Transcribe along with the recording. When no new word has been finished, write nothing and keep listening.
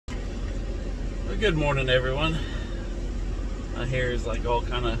Good morning, everyone. My hair is like all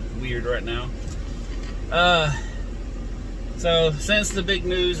kind of weird right now. So since the big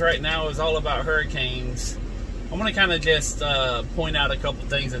news right now is all about hurricanes, I'm going to kind of just point out a couple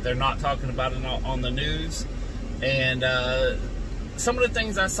things that they're not talking about on the news. And some of the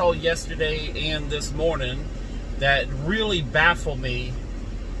things I saw yesterday and this morning that really baffle me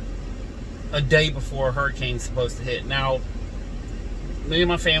a day before a hurricane's supposed to hit. Now, me and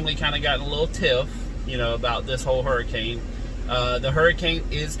my family kind of got in a little tiff, about this whole hurricane. The hurricane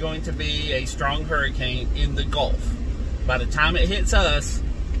is going to be a strong hurricane in the Gulf. By the time it hits us,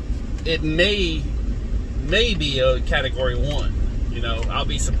 it may be a Category 1. I'll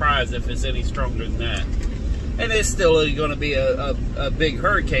be surprised if it's any stronger than that. And it's still going to be a big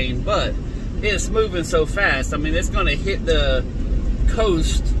hurricane, but it's moving so fast. I mean, it's going to hit the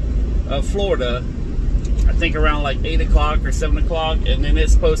coast of Florida, I think around like 8 o'clock or 7 o'clock, and then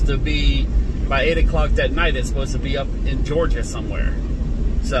it's supposed to be, by 8 o'clock that night, it's supposed to be up in Georgia somewhere.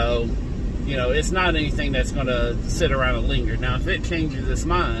 So, it's not anything that's going to sit around and linger. Now, if it changes its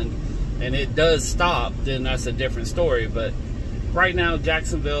mind and it does stop, then that's a different story. But right now,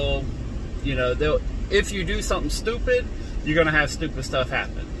 Jacksonville, if you do something stupid, you're going to have stupid stuff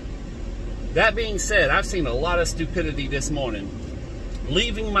happen. That being said, I've seen a lot of stupidity this morning.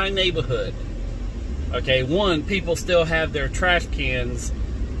 Leaving my neighborhood. Okay, one, people still have their trash cans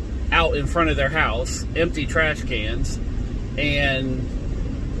out in front of their house, empty trash cans, and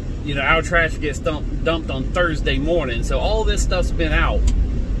our trash gets dumped on Thursday morning. So all this stuff's been out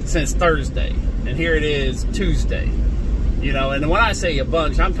since Thursday, and here it is Tuesday. And when I say a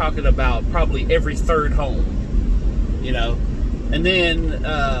bunch, I'm talking about probably every third home. And then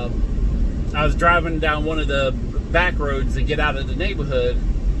I was driving down one of the back roads to get out of the neighborhood,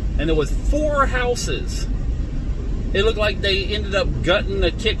 and there was 4 houses. It looked like they ended up gutting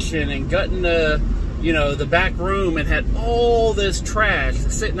the kitchen and gutting the back room, and had all this trash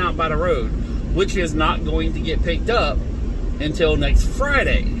sitting out by the road, which is not going to get picked up until next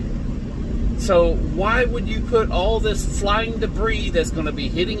Friday. So why would you put all this flying debris that's going to be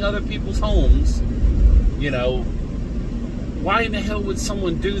hitting other people's homes? Why in the hell would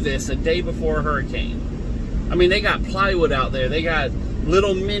someone do this a day before a hurricane? I mean, they got plywood out there. They got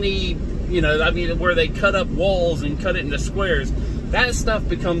little mini, where they cut up walls and cut it into squares. That stuff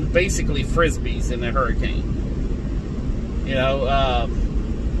becomes basically frisbees in a hurricane.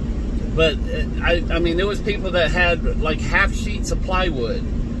 But I mean, there was people that had like half sheets of plywood.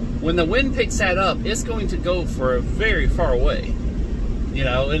 When the wind picks that up, it's going to go for a very far away.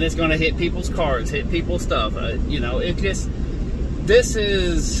 And it's going to hit people's cars, hit people's stuff. This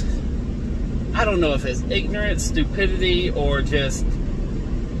is, I don't know if it's ignorance, stupidity, or just,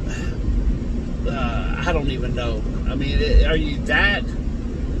 I don't even know. I mean, are you that?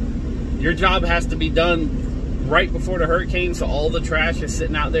 Your job has to be done right before the hurricane, so all the trash is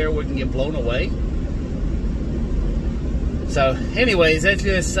sitting out there wouldn't get blown away. So, anyways, that's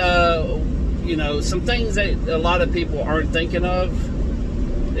just, some things that a lot of people aren't thinking of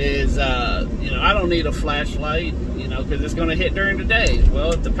is, I don't need a flashlight, because it's going to hit during the day.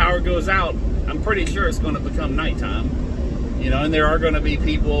 Well, if the power goes out, I'm pretty sure it's going to become nighttime. And there are going to be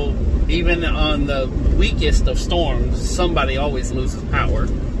people, even on the weakest of storms, somebody always loses power.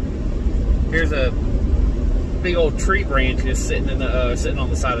 Here's a big old tree branch just sitting on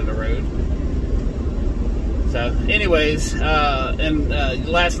the side of the road. So, anyways,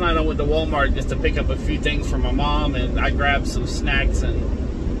 last night I went to Walmart just to pick up a few things for my mom, and I grabbed some snacks, and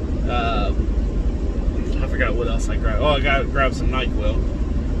I forgot what else I grabbed. Oh, I grabbed some NyQuil,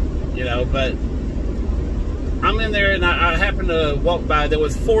 but I'm in there, and I happened to walk by. There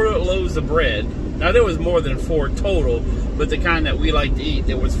was 4 loaves of bread. Now, there was more than 4 total, but the kind that we like to eat.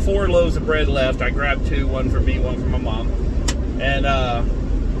 There was 4 loaves of bread left. I grabbed 2, one for me, one for my mom. And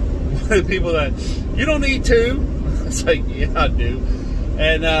one of the people that, you don't need 2. It's like, yeah, I do.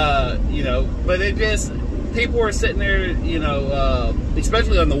 And, but it just, people were sitting there,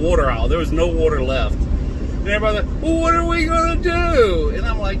 especially on the water aisle. There was no water left. And everybody's like, well, what are we going to do? And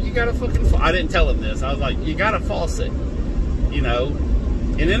I'm like, you got a fucking, I didn't tell them this. I was like, you got a faucet, In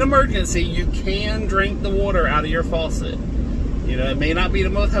an emergency, you can drink the water out of your faucet. It may not be the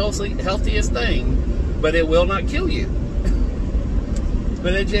most healthiest thing, but it will not kill you.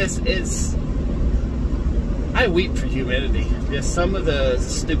 But it's, I weep for humanity. Just some of the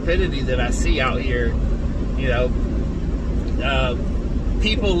stupidity that I see out here,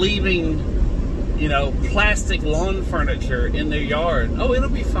 people leaving, plastic lawn furniture in their yard. Oh, it'll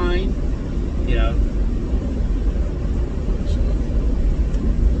be fine.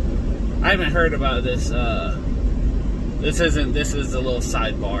 I haven't heard about this. This is a little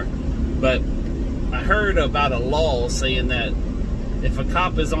sidebar, but I heard about a law saying that if a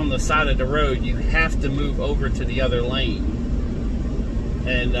cop is on the side of the road, you have to move over to the other lane.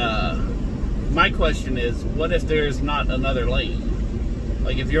 And my question is, what if there's not another lane?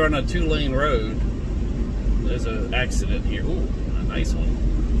 Like if you're on a 2-lane road, there's an accident here. Ooh, a nice one.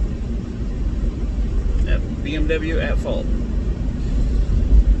 That BMW at fault.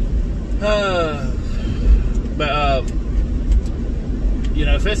 But you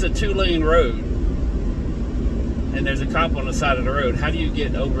know, if it's a 2-lane road and there's a cop on the side of the road, how do you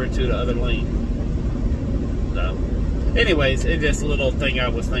get over to the other lane? So, anyways, it's just a little thing I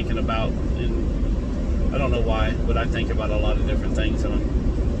was thinking about, and I don't know why, but I think about a lot of different things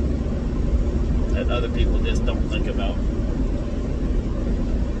that other people just don't think about.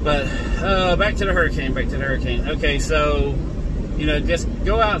 But back to the hurricane. Okay, so you know, just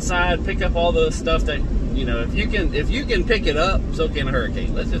go outside, pick up all the stuff that, you know, if you can pick it up, so can a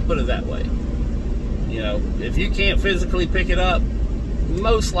hurricane. Let's just put it that way. You know, if you can't physically pick it up,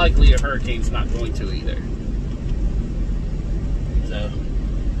 most likely a hurricane's not going to either. So,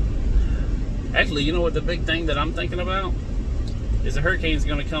 actually, you know what the big thing that I'm thinking about is a hurricane's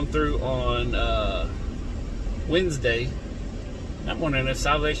going to come through on Wednesday. I'm wondering if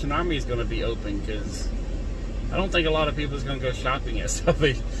Salvation Army is going to be open, because I don't think a lot of people is going to go shopping at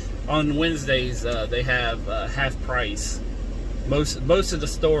Salvation. On Wednesdays, they have half price. Most of the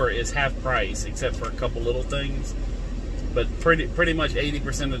store is half price, except for a couple little things. But pretty much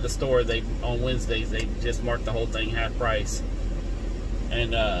 80% of the store, on Wednesdays, they just mark the whole thing half price.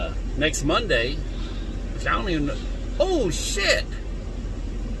 And next Monday, which I don't even know. Oh shit!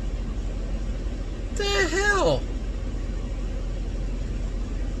 The hell!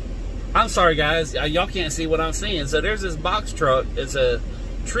 I'm sorry, guys. Y'all can't see what I'm seeing. So there's this box truck. It's a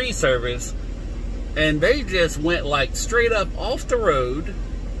tree service, and they just went like straight up off the road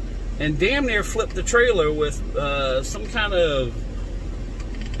and damn near flipped the trailer with some kind of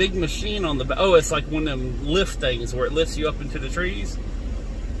big machine on the back. Oh, it's like one of them lift things where it lifts you up into the trees,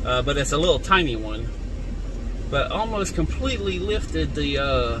 but it's a little tiny one. But almost completely lifted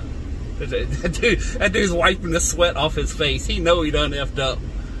the that dude's wiping the sweat off his face. He know he done effed up.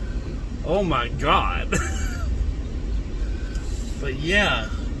 Oh my God. But yeah,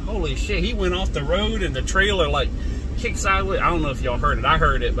 holy shit, he went off the road and the trailer like kicked sideways. I don't know if y'all heard it. I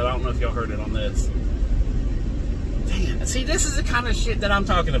heard it, but I don't know if y'all heard it on this. Damn, see, this is the kind of shit that I'm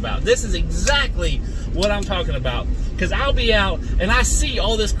talking about. This is exactly what I'm talking about. Because I'll be out and I see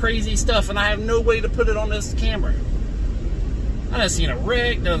all this crazy stuff and I have no way to put it on this camera. I done seen a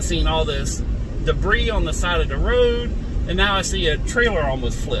wreck, done seen all this debris on the side of the road, and now I see a trailer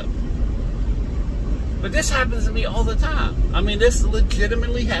almost flip. But this happens to me all the time. I mean, this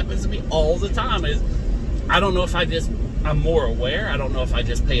legitimately happens to me all the time. I don't know if I'm more aware. I don't know if I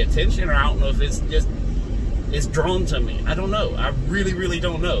just pay attention, or I don't know if it's drawn to me. I don't know. I really, really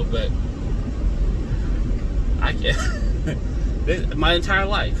don't know. But I can't. My entire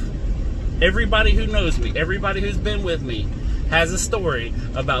life, everybody who knows me, everybody who's been with me, has a story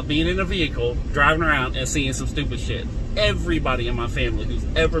about being in a vehicle, driving around, and seeing some stupid shit. Everybody in my family who's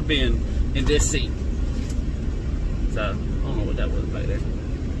ever been in this seat. So, I don't know what that was back there.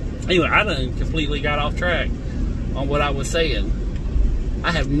 Anyway, I done completely got off track on what I was saying.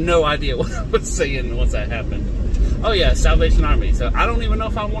 I have no idea what I was saying once that happened. Oh yeah, Salvation Army. So, I don't even know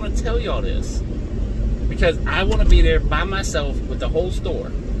if I want to tell y'all this, because I want to be there by myself with the whole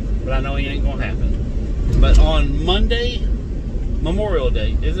store. But I know it ain't going to happen. But on Monday, Memorial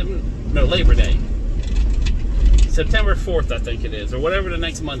Day, no, Labor Day. September 4th, I think it is, or whatever the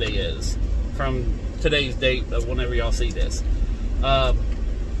next Monday is, from today's date of whenever y'all see this.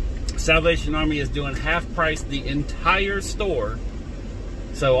 Salvation Army is doing half price the entire store.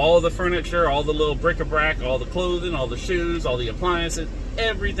 So all the furniture, all the little bric-a-brac, all the clothing, all the shoes, all the appliances,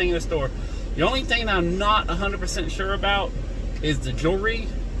 everything in the store. The only thing I'm not 100% sure about is the jewelry,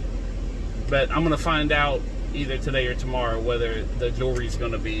 but I'm going to find out either today or tomorrow whether the jewelry is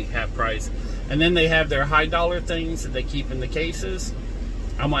going to be half price. And then they have their high dollar things that they keep in the cases.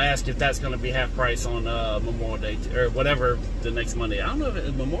 I'm going to ask if that's going to be half price on Memorial Day, or whatever the next Monday. I don't know if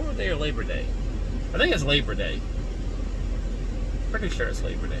it's Memorial Day or Labor Day. I think it's Labor Day. Pretty sure it's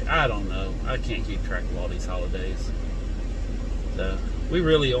Labor Day. I don't know. I can't keep track of all these holidays. So, we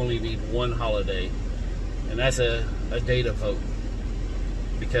really only need one holiday, and that's a day to vote.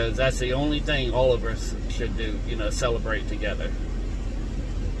 Because that's the only thing all of us should do, you know, celebrate together.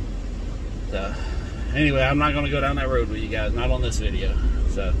 So, anyway, I'm not going to go down that road with you guys, not on this video.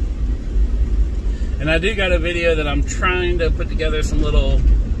 So, and I do got a video that I'm trying to put together some little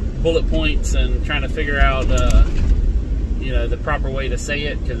bullet points and trying to figure out, you know, the proper way to say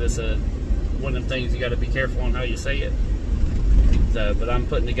it, because it's a one of them things you got to be careful on how you say it. So, but I'm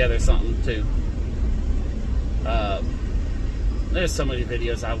putting together something too. There's so many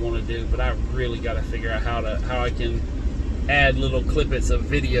videos I want to do, but I really got to figure out how I can add little clippets of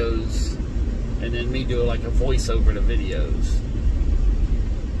videos, and then me do like a voiceover to videos.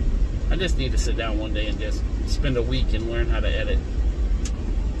 I just need to sit down one day and just spend a week and learn how to edit.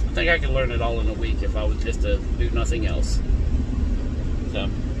 I think I could learn it all in a week if I was just to do nothing else. So,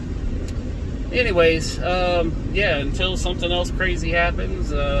 anyways, yeah, until something else crazy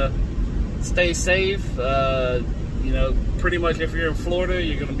happens, stay safe. You know, pretty much if you're in Florida,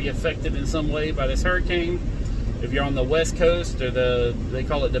 you're going to be affected in some way by this hurricane. If you're on the West Coast, or they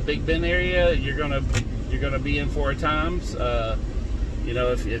call it the Big Bend area, you're gonna be in for a time. You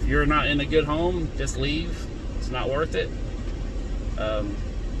know, if you're not in a good home, just leave. It's not worth it. And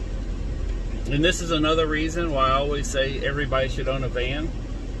this is another reason why I always say everybody should own a van.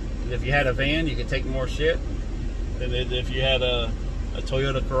 If you had a van, you could take more shit than if you had a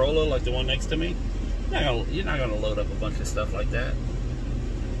Toyota Corolla like the one next to me. You're not gonna load up a bunch of stuff like that,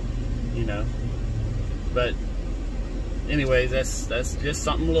 you know. But anyways, that's just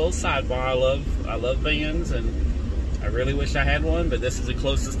something, a little sidebar. I love vans, and I really wish I had one, but this is the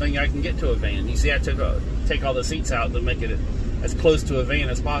closest thing I can get to a van. You see, I take all the seats out to make it as close to a van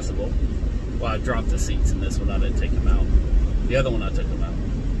as possible. Well, I dropped the seats in this one. I didn't take them out. The other one, I took them out.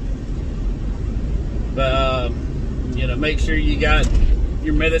 But you know, make sure you got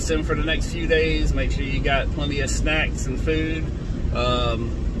your medicine for the next few days. Make sure you got plenty of snacks and food.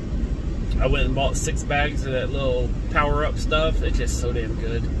 I went and bought 6 bags of that little power-up stuff. It's just so damn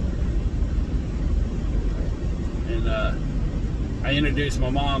good. And I introduced my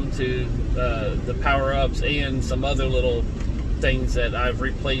mom to the power-ups and some other little things that I've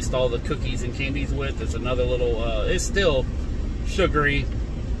replaced all the cookies and candies with. There's another little, it's still sugary,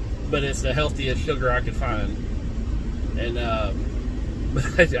 but it's the healthiest sugar I could find. And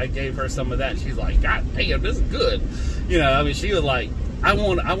but I gave her some of that, and she's like, God damn, this is good. You know, I mean, she was like, I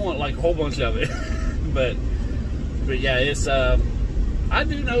want like a whole bunch of it. but yeah, it's I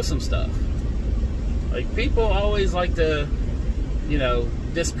do know some stuff. Like, people always like to, you know,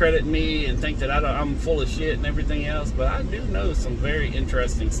 discredit me and think that I'm full of shit and everything else, but I do know some very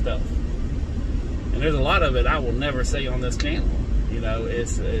interesting stuff. And there's a lot of it I will never say on this channel. You know,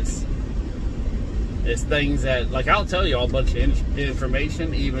 it's things that, like, I'll tell you all a bunch of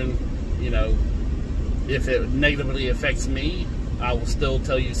information, even, you know, if it negatively affects me, I will still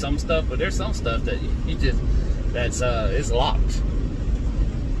tell you some stuff, but there's some stuff that it's locked,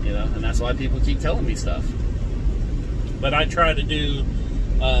 you know, and that's why people keep telling me stuff. But I try to do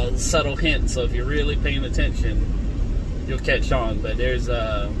subtle hints, so if you're really paying attention, you'll catch on. But there's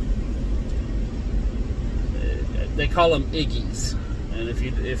they call them Iggies, and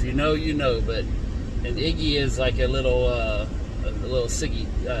if you know, you know. But an Iggy is like a little Siggy,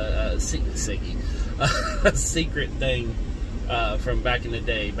 a secret thing from back in the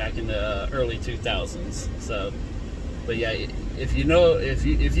day, back in the early 2000s. So, but yeah, if you know, if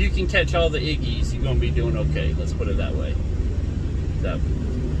you can catch all the Iggies, you're gonna be doing okay. Let's put it that way. So,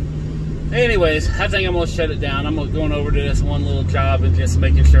 anyways, I think I'm gonna shut it down. I'm going over to this one little job and just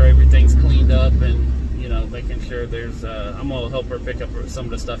making sure everything's cleaned up, and, you know, making sure there's. I'm gonna help her pick up some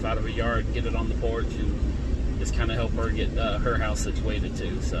of the stuff out of her yard, get it on the porch, and just kind of help her get her house situated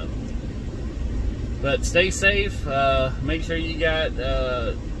too. So, but stay safe. Make sure you got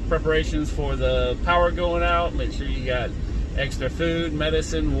preparations for the power going out. Make sure you got extra food,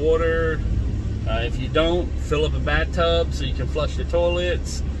 medicine, water. If you don't, fill up a bathtub so you can flush the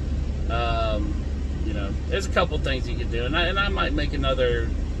toilets. You know, there's a couple things you can do, and I might make another,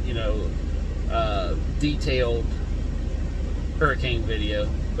 you know, detailed hurricane video.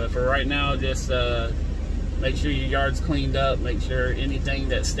 But for right now, just make sure your yard's cleaned up. Make sure anything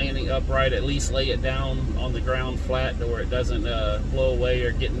that's standing upright, at least lay it down on the ground flat to where it doesn't blow away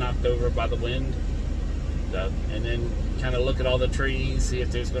or get knocked over by the wind. So, and then kind of look at all the trees, see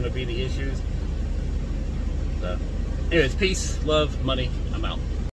if there's going to be any issues. So, anyways, peace, love, money. I'm out.